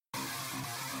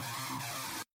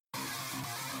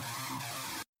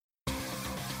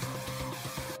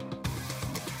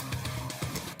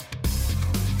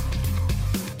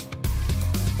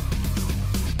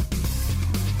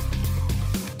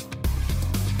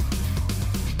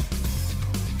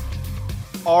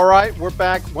All right, we're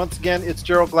back. Once again, it's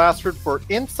Gerald Glassford for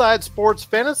Inside Sports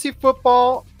Fantasy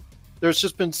Football. There's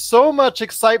just been so much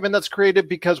excitement that's created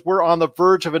because we're on the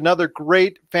verge of another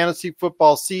great fantasy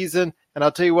football season. And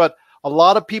I'll tell you what, a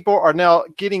lot of people are now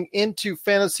getting into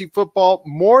fantasy football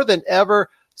more than ever.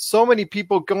 So many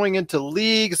people going into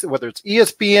leagues, whether it's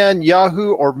ESPN,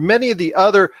 Yahoo, or many of the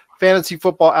other fantasy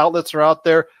football outlets are out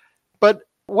there. But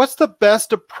what's the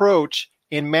best approach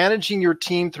in managing your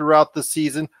team throughout the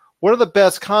season? What are the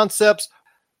best concepts?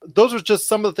 Those are just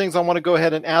some of the things I want to go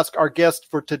ahead and ask our guest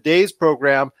for today's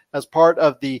program as part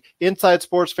of the Inside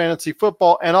Sports Fantasy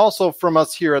Football and also from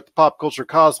us here at the Pop Culture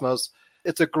Cosmos.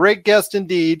 It's a great guest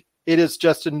indeed. It is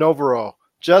Justin Novorot.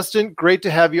 Justin, great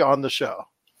to have you on the show.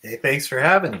 Hey, thanks for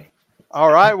having me.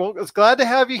 All right. Well, it's glad to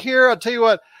have you here. I'll tell you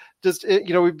what,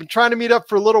 we've been trying to meet up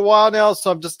for a little while now,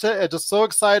 so I'm just so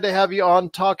excited to have you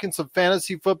on talking some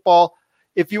fantasy football.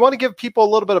 If you want to give people a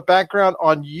little bit of background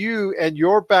on you and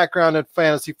your background in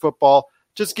fantasy football,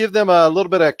 just give them a little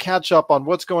bit of catch up on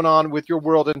what's going on with your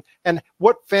world and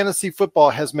what fantasy football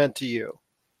has meant to you.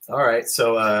 All right.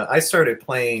 So I started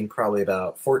playing probably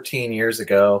about 14 years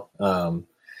ago.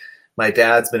 My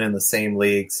dad's been in the same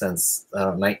league since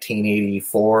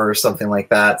 1984 or something like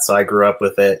that. So I grew up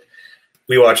with it.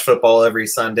 We watch football every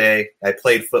Sunday. I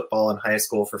played football in high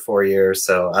school for 4 years.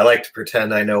 So I like to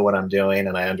pretend I know what I'm doing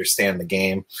and I understand the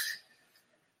game.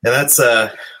 And that's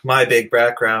my big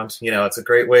background. You know, it's a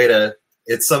great way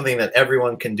it's something that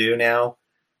everyone can do now.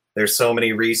 There's so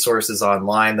many resources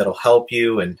online that'll help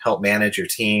you and help manage your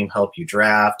team, help you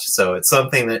draft. So it's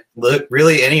something that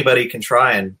really anybody can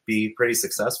try and be pretty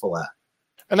successful at.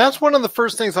 And that's one of the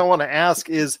first things I want to ask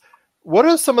is, what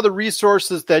are some of the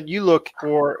resources that you look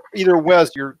for, either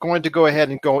Wes, you're going to go ahead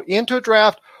and go into a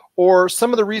draft, or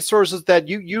some of the resources that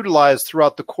you utilize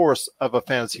throughout the course of a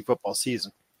fantasy football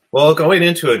season? Well, going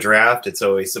into a draft, it's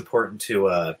always important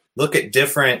to look at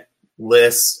different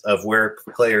lists of where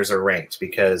players are ranked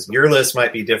because your list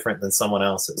might be different than someone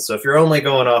else's. So if you're only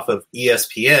going off of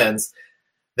ESPN's,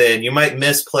 then you might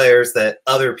miss players that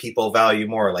other people value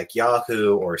more, like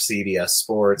Yahoo or CBS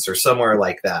Sports or somewhere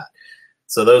like that.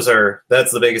 So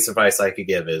that's the biggest advice I could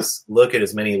give is look at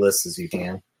as many lists as you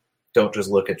can. Don't just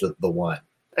look at the one.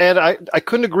 And I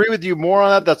couldn't agree with you more on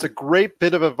that. That's a great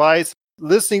bit of advice.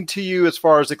 Listening to you as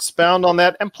far as expound on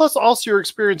that, and plus also your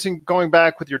experiencing going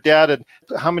back with your dad and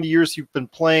how many years you've been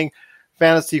playing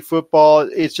fantasy football.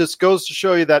 It just goes to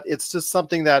show you that it's just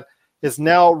something that is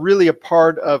now really a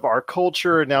part of our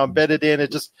culture and now embedded in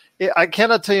it. I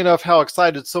cannot tell you enough how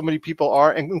excited so many people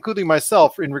are, including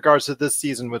myself, in regards to this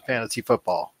season with fantasy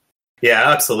football.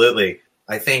 Yeah, absolutely.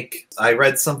 I think I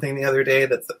read something the other day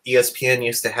that the ESPN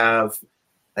used to have,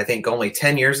 I think only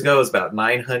 10 years ago, it was about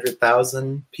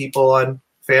 900,000 people on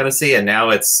fantasy. And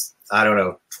now it's,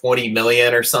 20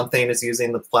 million or something is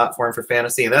using the platform for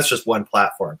fantasy. And that's just one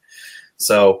platform.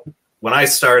 So when I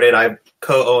started, I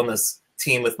co-own this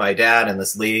team with my dad in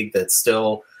this league that's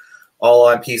still all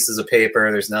on pieces of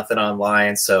paper. There's nothing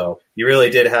online. So you really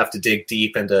did have to dig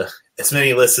deep into as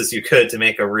many lists as you could to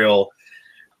make a real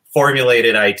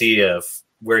formulated idea of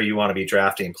where you want to be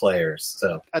drafting players.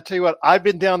 So I tell you what, I've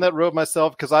been down that road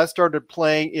myself because I started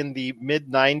playing in the mid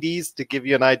 90s to give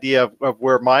you an idea of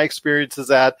where my experience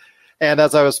is at. And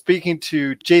as I was speaking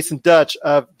to Jason Dutch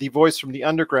of The Voice from the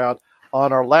Underground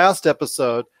on our last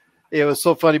episode, it was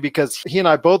so funny because he and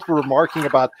I both were remarking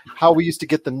about how we used to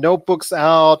get the notebooks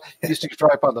out, used to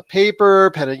type on the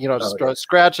paper, pen,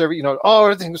 scratch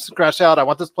everything was scratched out. I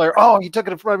want this player. Oh, he took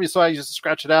it in front of me, so I used to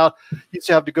scratch it out. Used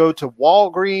to have to go to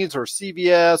Walgreens or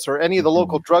CVS or any of the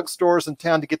local drugstores in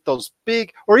town to get those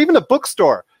big, or even a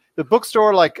bookstore. The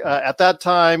bookstore, at that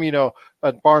time,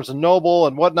 at Barnes and Noble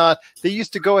and whatnot, they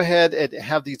used to go ahead and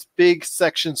have these big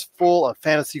sections full of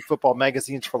fantasy football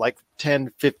magazines for like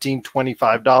 $10, $15,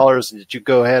 $25 that you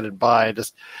go ahead and buy.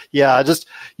 Just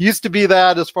used to be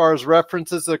that as far as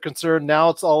references are concerned. Now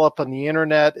it's all up on the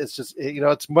internet. It's just,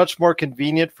 it's much more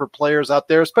convenient for players out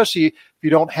there, especially if you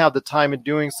don't have the time in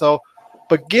doing so.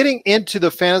 But getting into the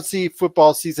fantasy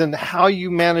football season, how you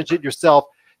manage it yourself,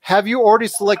 have you already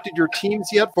selected your teams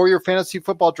yet for your fantasy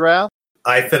football draft?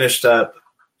 I finished up,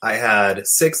 I had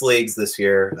 6 leagues this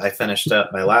year. I finished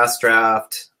up my last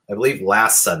draft, I believe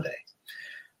last Sunday.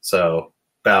 So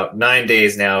about 9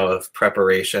 days now of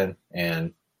preparation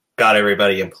and got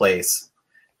everybody in place.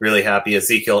 Really happy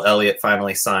Ezekiel Elliott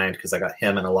finally signed because I got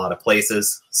him in a lot of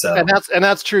places. So and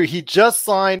that's true. He just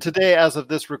signed today as of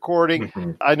this recording.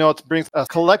 Mm-hmm. I know it brings a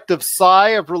collective sigh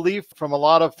of relief from a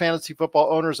lot of fantasy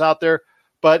football owners out there.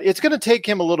 but it's going to take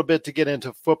him a little bit to get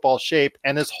into football shape,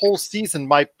 and his whole season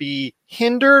might be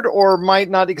hindered or might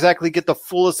not exactly get the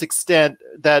fullest extent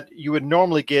that you would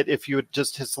normally get if you had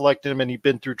just selected him and he'd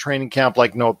been through training camp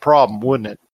like no problem, wouldn't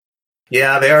it?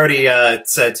 Yeah, they already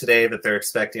said today that they're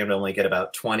expecting him to only get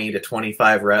about 20 to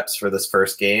 25 reps for this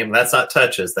first game. That's not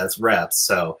touches, that's reps.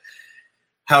 So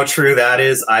how true that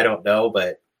is, I don't know,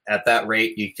 but at that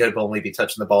rate, you could only be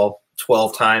touching the ball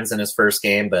 12 times in his first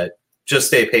game, but just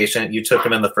stay patient. You took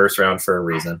him in the first round for a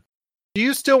reason. Do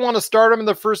you still want to start him in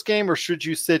the first game, or should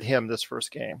you sit him this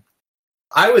first game?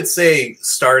 I would say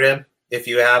start him if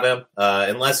you have him,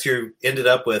 unless you ended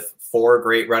up with 4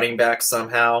 great running backs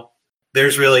somehow.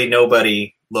 There's really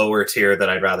nobody lower tier that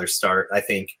I'd rather start. I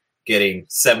think getting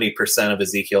 70% of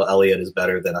Ezekiel Elliott is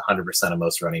better than 100% of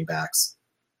most running backs.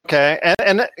 Okay,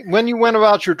 and when you went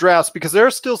about your drafts, because there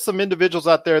are still some individuals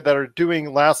out there that are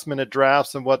doing last-minute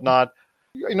drafts and whatnot,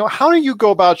 how do you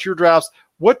go about your drafts?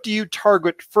 What do you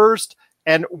target first,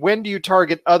 and when do you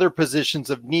target other positions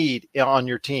of need on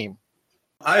your team?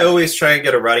 I always try and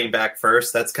get a running back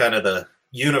first. That's kind of the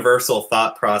universal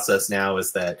thought process now,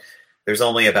 is that there's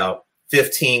only about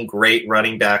 15 great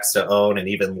running backs to own, and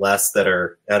even less that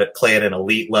are play at an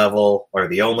elite level, or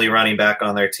the only running back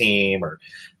on their team, or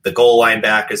the goal line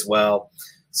back as well.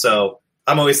 So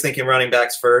I'm always thinking running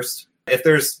backs first. If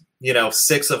there's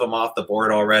 6 of them off the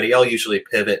board already, I'll usually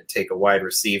pivot and take a wide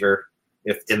receiver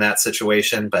if in that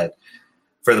situation. But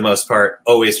for the most part,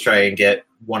 always try and get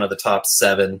one of the top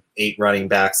 7, 8 running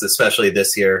backs, especially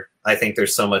this year. I think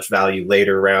there's so much value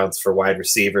later rounds for wide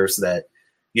receivers that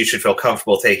you should feel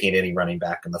comfortable taking any running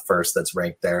back in the first that's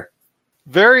ranked there.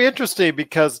 Very interesting,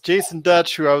 because Jason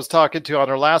Dutch, who I was talking to on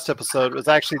our last episode, was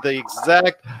actually the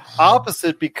exact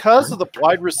opposite because of the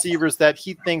wide receivers that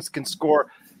he thinks can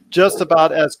score just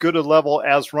about as good a level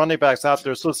as running backs out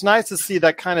there. So it's nice to see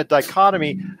that kind of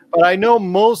dichotomy. But I know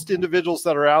most individuals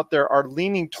that are out there are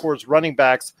leaning towards running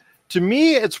backs. To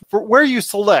me, it's for where you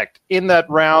select in that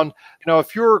round.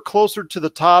 If you're closer to the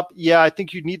top, I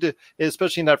think you need to,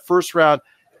 especially in that first round,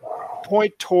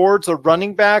 point towards a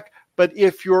running back. But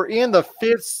if you're in the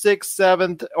 5th, 6th,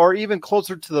 7th, or even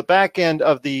closer to the back end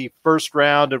of the first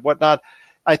round and whatnot,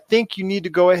 I think you need to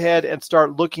go ahead and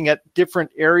start looking at different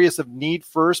areas of need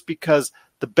first, because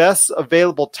the best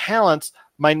available talents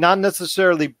might not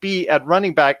necessarily be at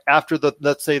running back after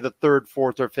let's say the 3rd,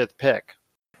 4th, or 5th pick.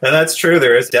 And that's true.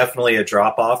 There is definitely a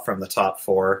drop-off from the top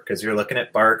 4, because you're looking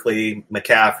at Barkley,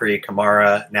 McCaffrey,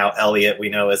 Kamara, now Elliott we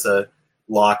know as a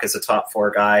lock as a top 4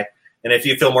 guy. And if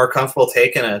you feel more comfortable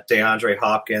taking a DeAndre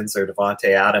Hopkins or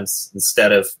Devontae Adams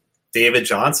instead of David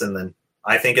Johnson, then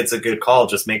I think it's a good call.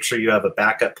 Just make sure you have a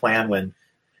backup plan when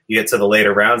you get to the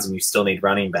later rounds and you still need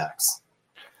running backs.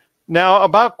 Now,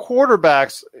 about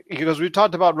quarterbacks, because we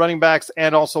talked about running backs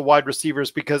and also wide receivers,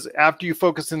 because after you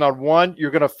focus in on one, you're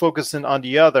going to focus in on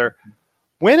the other.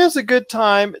 When is a good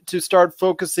time to start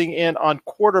focusing in on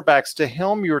quarterbacks to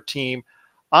helm your team?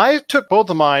 I took both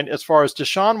of mine as far as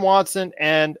Deshaun Watson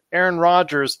and Aaron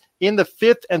Rodgers in the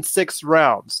 5th and 6th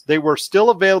rounds. They were still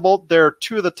available. They're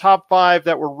 2 of the top 5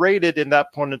 that were rated in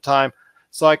that point in time.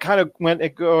 So I kind of went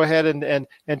and go ahead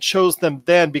and chose them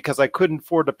then, because I couldn't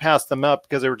afford to pass them up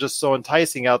because they were just so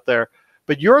enticing out there.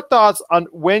 But your thoughts on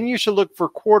when you should look for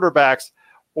quarterbacks,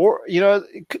 or,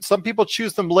 some people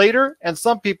choose them later and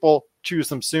some people choose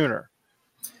them sooner.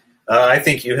 I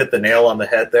think you hit the nail on the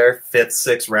head there. 5th,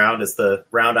 6th round is the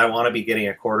round I want to be getting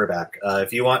a quarterback.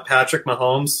 If you want Patrick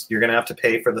Mahomes, you're going to have to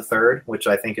pay for the 3rd, which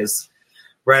I think is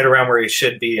right around where he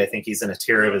should be. I think he's in a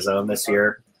tier of his own this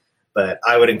year. But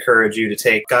I would encourage you to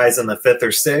take guys in the 5th or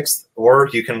 6th, or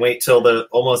you can wait till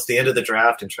almost the end of the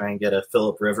draft and try and get a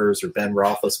Phillip Rivers or Ben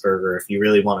Roethlisberger if you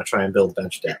really want to try and build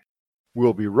bench depth.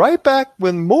 We'll be right back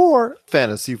with more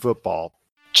fantasy football.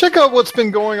 Check out what's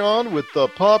been going on with the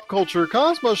Pop Culture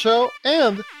Cosmos Show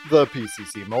and the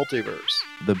PCC Multiverse.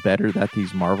 The better that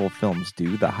these Marvel films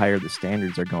do, the higher the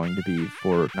standards are going to be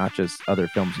for not just other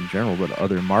films in general, but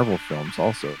other Marvel films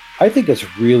also. I think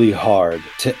it's really hard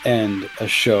to end a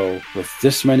show with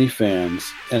this many fans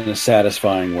in a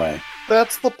satisfying way.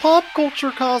 That's the Pop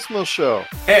Culture Cosmos Show.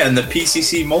 And the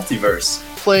PCC Multiverse.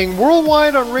 Playing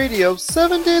worldwide on radio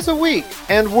 7 days a week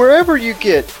and wherever you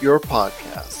get your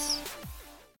podcasts.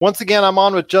 Once again, I'm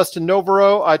on with Justin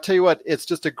Novorot. I tell you what, it's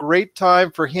just a great time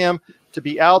for him to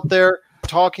be out there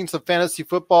talking some fantasy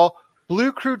football.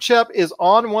 Blue Crew Chep is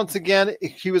on once again.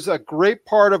 He was a great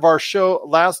part of our show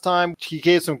last time. He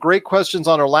gave some great questions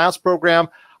on our last program.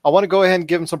 I want to go ahead and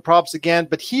give him some props again,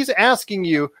 but he's asking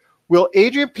you, will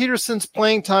Adrian Peterson's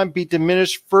playing time be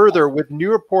diminished further with new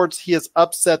reports he has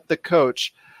upset the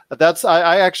coach?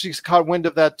 I actually caught wind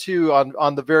of that too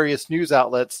on the various news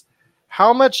outlets.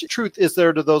 how much truth is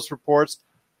there to those reports?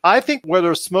 I think where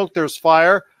there's smoke, there's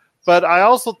fire. But I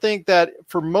also think that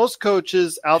for most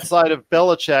coaches outside of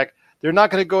Belichick, they're not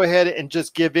going to go ahead and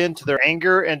just give in to their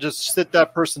anger and just sit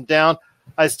that person down.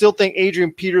 I still think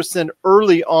Adrian Peterson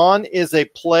early on is a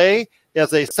play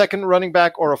as a second running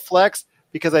back or a flex,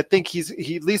 because I think he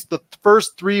at least the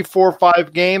first 3, 4,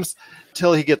 5 games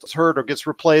till he gets hurt or gets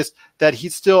replaced, that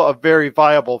he's still a very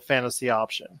viable fantasy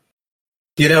option.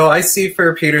 I see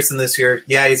for Peterson this year,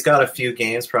 he's got a few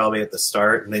games probably at the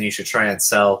start, and then you should try and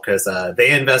sell because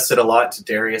they invested a lot to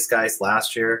Darius Geis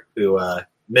last year, who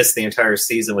missed the entire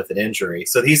season with an injury.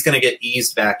 So he's going to get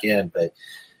eased back in. But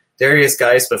Darius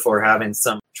Geis, before having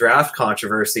some draft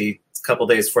controversy a couple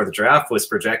days before the draft, was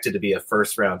projected to be a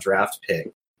first-round draft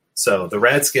pick. So the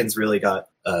Redskins really got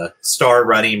a star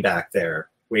running back there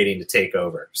waiting to take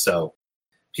over. So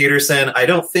Peterson, I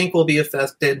don't think will be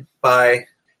affected by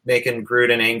making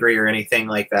Gruden angry or anything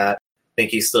like that. I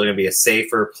think he's still going to be a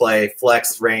safer play,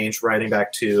 flex range, running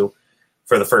back 2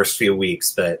 for the first few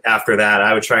weeks. But after that,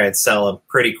 I would try and sell him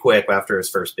pretty quick after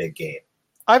his first big game.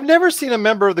 I've never seen a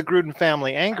member of the Gruden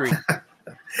family angry.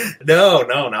 No,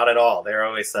 not at all. They're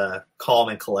always calm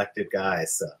and collected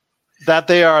guys. So. That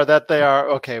they are.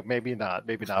 Okay, maybe not.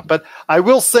 But I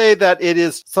will say that it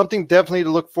is something definitely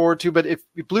to look forward to. But if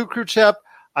Blue Crew Chap,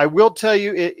 I will tell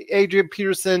you, Adrian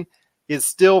Peterson is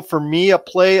still, for me, a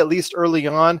play, at least early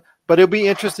on. But it'll be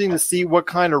interesting to see what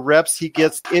kind of reps he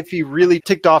gets if he really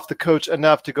ticked off the coach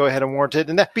enough to go ahead and warrant it.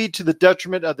 And that be to the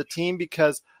detriment of the team,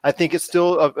 because I think it's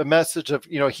still a message of,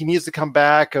 he needs to come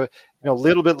back a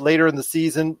little bit later in the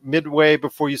season, midway,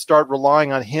 before you start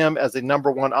relying on him as a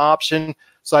number one option.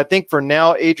 So I think for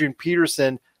now, Adrian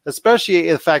Peterson, especially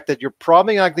the fact that you're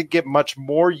probably not going to get much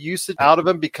more usage out of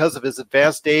him because of his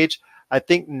advanced age, I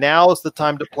think now is the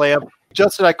time to play him.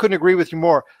 Justin, I couldn't agree with you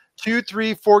more. 2,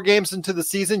 3, 4 games into the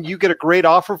season, you get a great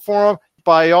offer for him.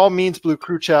 By all means, Blue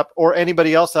Crew Chap or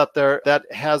anybody else out there that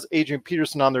has Adrian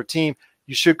Peterson on their team,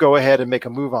 you should go ahead and make a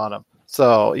move on him.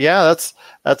 So,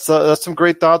 that's some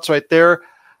great thoughts right there.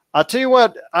 I'll tell you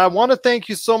what, I want to thank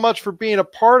you so much for being a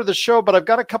part of the show, but I've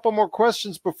got a couple more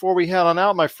questions before we head on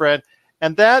out, my friend.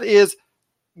 And that is,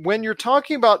 when you're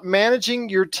talking about managing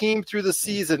your team through the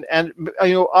season, and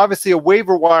obviously a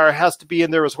waiver wire has to be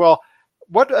in there as well,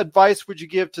 what advice would you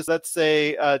give to, let's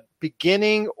say,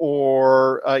 beginning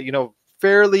or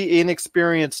fairly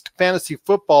inexperienced fantasy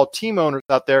football team owners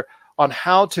out there on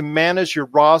how to manage your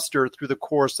roster through the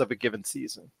course of a given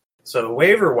season? So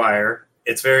waiver wire,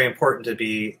 it's very important to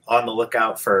be on the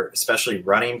lookout for especially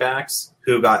running backs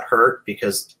who got hurt,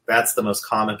 because that's the most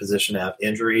common position to have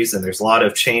injuries. And there's a lot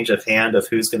of change of hand of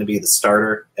who's going to be the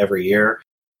starter every year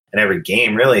and every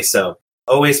game, really. So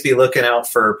always be looking out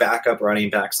for backup running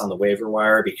backs on the waiver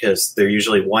wire, because they're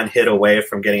usually one hit away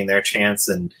from getting their chance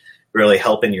and really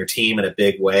helping your team in a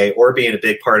big way or being a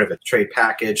big part of a trade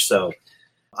package. So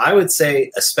I would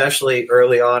say, especially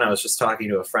early on, I was just talking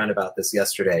to a friend about this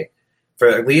yesterday, for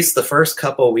at least the first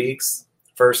couple weeks,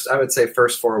 first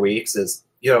 4 weeks is,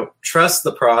 trust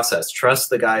the process, trust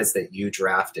the guys that you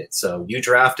drafted. So you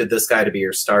drafted this guy to be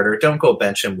your starter. Don't go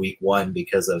bench him week 1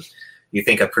 because of you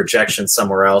think a projection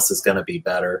somewhere else is going to be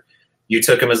better. You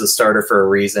took him as a starter for a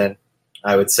reason.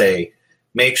 I would say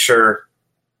make sure,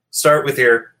 start with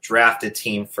your drafted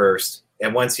team first.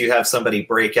 And once you have somebody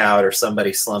break out or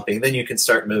somebody slumping, then you can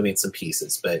start moving some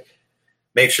pieces. But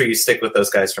make sure you stick with those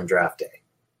guys from draft day.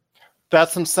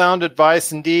 That's some sound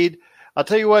advice indeed. I'll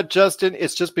tell you what, Justin,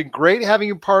 it's just been great having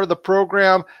you part of the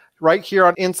program right here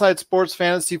on Inside Sports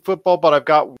Fantasy Football. But I've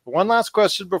got one last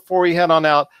question before we head on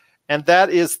out. And that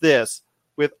is this: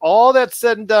 with all that's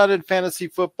said and done in fantasy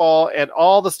football and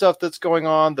all the stuff that's going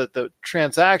on, the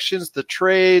transactions, the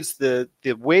trades, the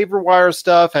waiver wire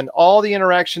stuff, and all the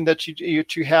interaction that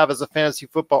you have as a fantasy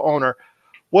football owner,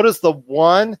 what is the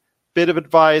one bit of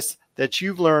advice that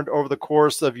you've learned over the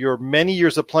course of your many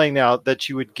years of playing now that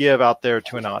you would give out there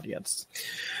to an audience?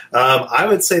 I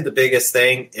would say the biggest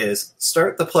thing is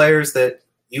start the players that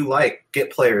you like,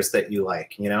 get players that you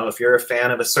like. If you're a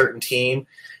fan of a certain team,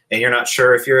 and you're not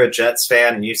sure, if you're a Jets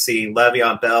fan and you see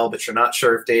Le'Veon Bell, but you're not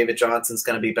sure if David Johnson's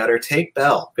going to be better, take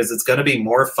Bell, because it's going to be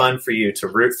more fun for you to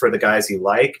root for the guys you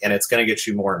like, and it's going to get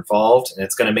you more involved, and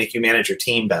it's going to make you manage your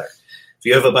team better. If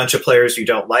you have a bunch of players you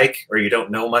don't like or you don't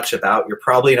know much about, you're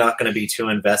probably not going to be too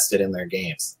invested in their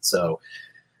games. So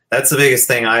that's the biggest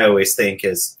thing I always think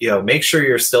is, make sure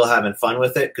you're still having fun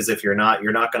with it, because if you're not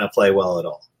going to play well at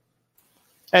all.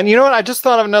 And you know what? I just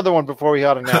thought of another one before we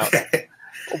had it out. Okay.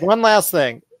 One last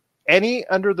thing. any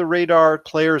under the radar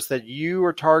players that you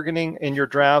are targeting in your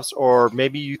drafts, or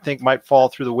maybe you think might fall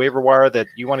through the waiver wire that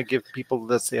you want to give people,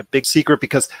 let's say, a big secret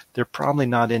because they're probably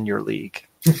not in your league?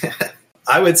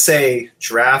 I would say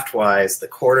draft-wise, the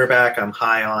quarterback I'm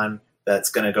high on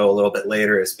that's going to go a little bit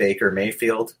later is Baker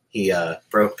Mayfield. He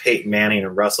broke Peyton Manning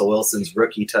and Russell Wilson's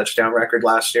rookie touchdown record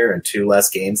last year in 2 less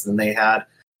games than they had.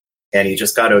 And he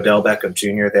just got Odell Beckham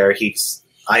Jr. there. He's,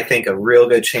 I think, a real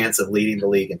good chance of leading the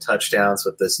league in touchdowns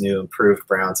with this new improved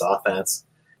Browns offense.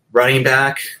 Running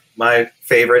back, my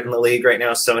favorite in the league right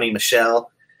now, Sony Michel.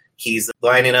 He's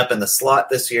lining up in the slot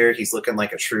this year. He's looking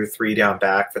like a true 3-down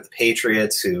back for the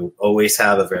Patriots, who always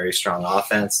have a very strong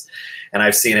offense. And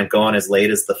I've seen him going as late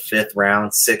as the 5th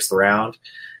round, 6th round.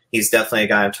 He's definitely a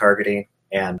guy I'm targeting.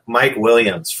 And Mike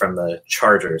Williams from the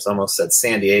Chargers, almost said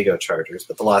San Diego Chargers,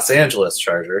 but the Los Angeles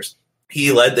Chargers.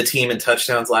 He led the team in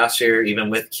touchdowns last year, even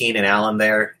with Keenan Allen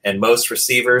there. And most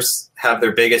receivers have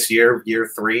their biggest year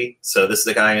 3. So this is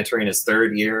a guy entering his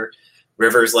 3rd year.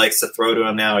 Rivers likes to throw to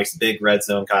him now. He's a big red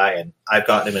zone guy, and I've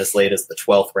gotten him as late as the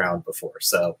 12th round before.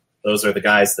 So those are the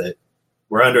guys that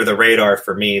were under the radar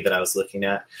for me that I was looking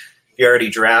at. If you already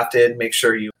drafted, make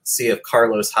sure you see if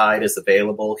Carlos Hyde is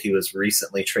available. He was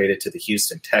recently traded to the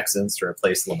Houston Texans to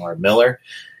replace Lamar Miller,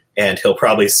 and he'll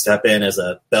probably step in as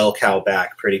a bell cow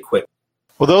back pretty quick.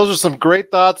 Well, those are some great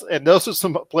thoughts, and those are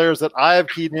some players that I have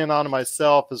keyed in on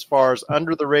myself as far as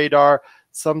under the radar,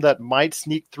 some that might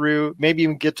sneak through, maybe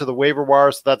even get to the waiver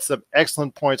wire. So that's some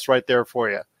excellent points right there for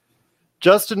you.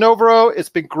 Justin Novorot, it's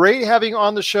been great having you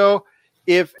on the show.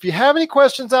 If you have any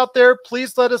questions out there,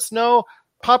 please let us know.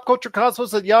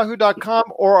 popculturecosmos@yahoo.com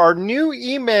or our new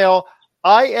email,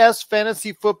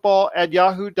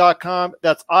 isfantasyfootball@yahoo.com.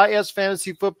 That's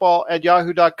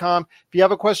isfantasyfootball@yahoo.com. If you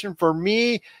have a question for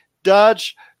me,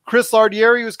 Dutch, Chris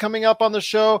Lardieri, who's coming up on the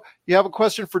show, you have a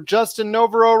question for Justin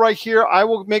Novorot right here, I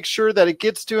will make sure that it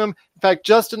gets to him. In fact,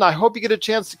 Justin, I hope you get a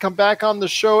chance to come back on the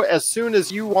show as soon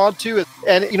as you want to.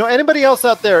 And, anybody else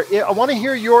out there, I want to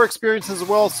hear your experience as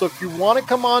well. So if you want to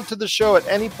come on to the show at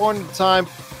any point in time,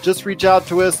 just reach out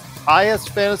to us,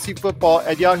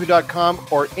 isfantasyfootball@yahoo.com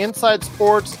or Inside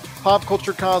Sports, Pop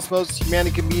Culture Cosmos,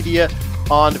 Humanica Media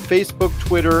on Facebook,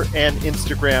 Twitter, and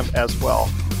Instagram as well.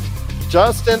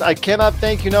 Justin, I cannot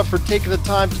thank you enough for taking the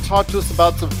time to talk to us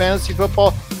about some fantasy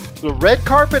football. The red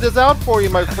carpet is out for you,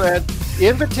 my friend.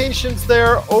 Invitations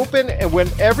there, open, and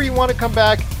whenever you want to come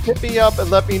back, hit me up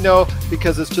and let me know,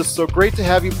 because it's just so great to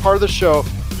have you part of the show.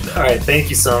 All right, thank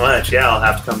you so much. Yeah, I'll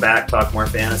have to come back, talk more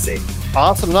fantasy.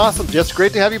 Awesome. Just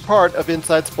great to have you part of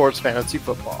Inside Sports Fantasy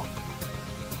Football.